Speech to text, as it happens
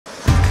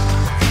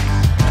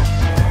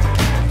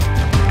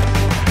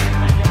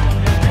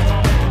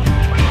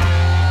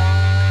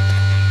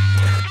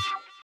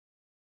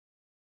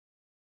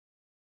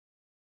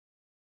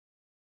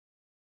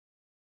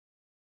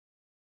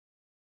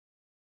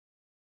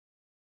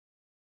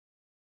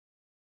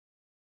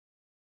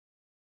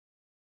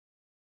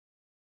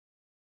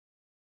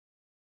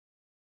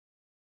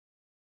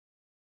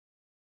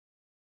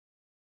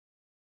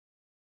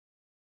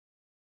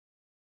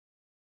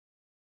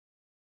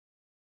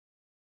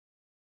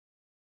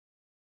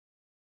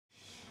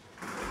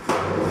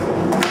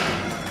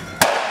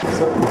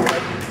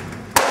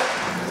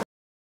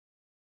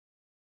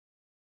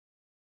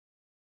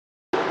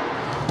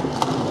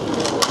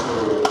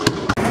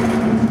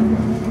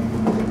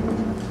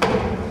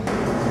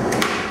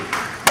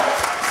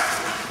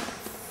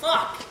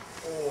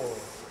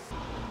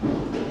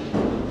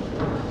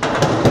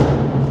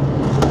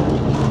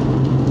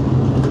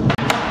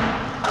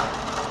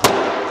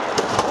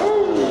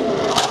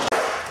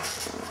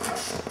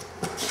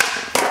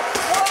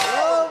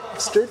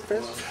Straight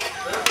fish.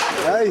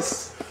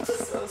 Nice.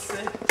 So sick.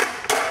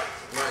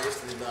 I'm not used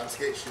to these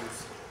non-skate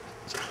shoes.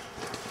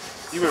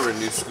 You remember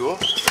New School?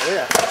 Oh,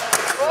 yeah.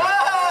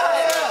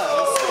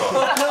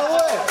 No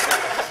way.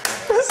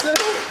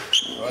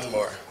 One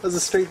more. That was a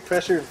straight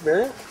pressure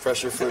variant?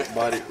 Pressure foot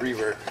body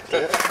revert.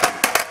 Yeah.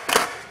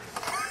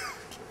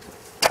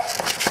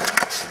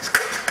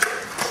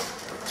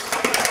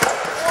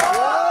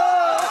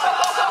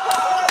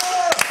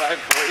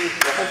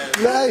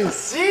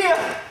 Nice.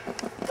 Yeah.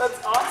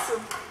 That's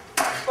awesome.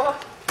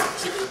 Fuck.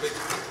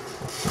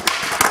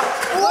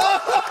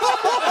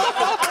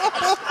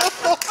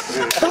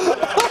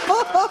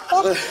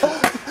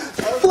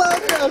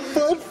 Flat that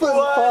foot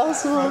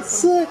possible.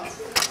 Sick.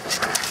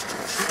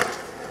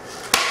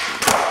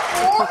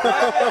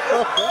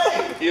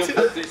 You have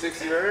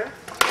 360 burger?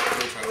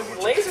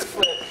 Laser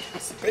flip.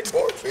 It's a big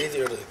board. It's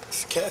easier to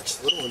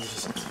catch. Little ones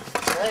just.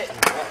 Right.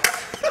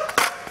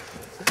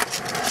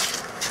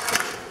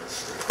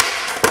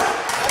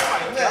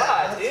 Oh my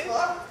god, dude.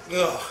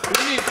 Ugh.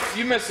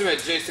 You missed him at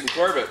Jason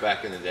Corbett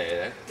back in the day,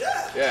 eh?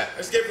 Yeah. Yeah. I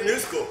escaped from New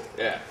School.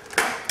 Yeah.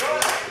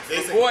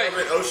 Jason Boy.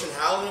 Corbett, Ocean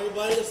Howell, and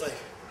everybody. It's like.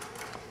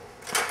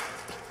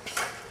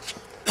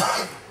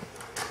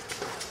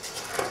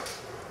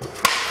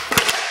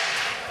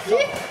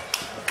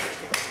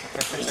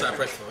 Just try to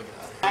press the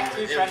Back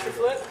to pressure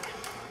flip.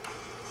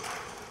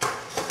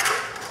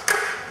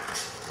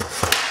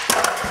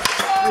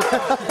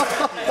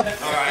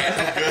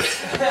 Alright, good.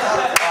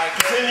 Alright,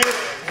 continue.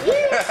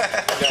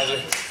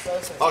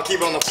 I'll keep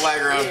it on the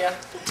flag round. Yeah.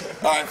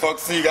 Alright,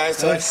 folks, see you guys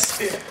tonight. Nice.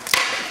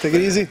 Take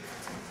it easy.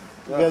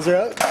 You guys are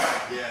out?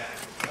 Yeah.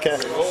 Okay.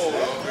 No.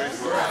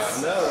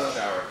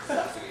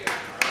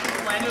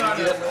 I knew how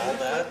to do all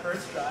that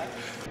first try.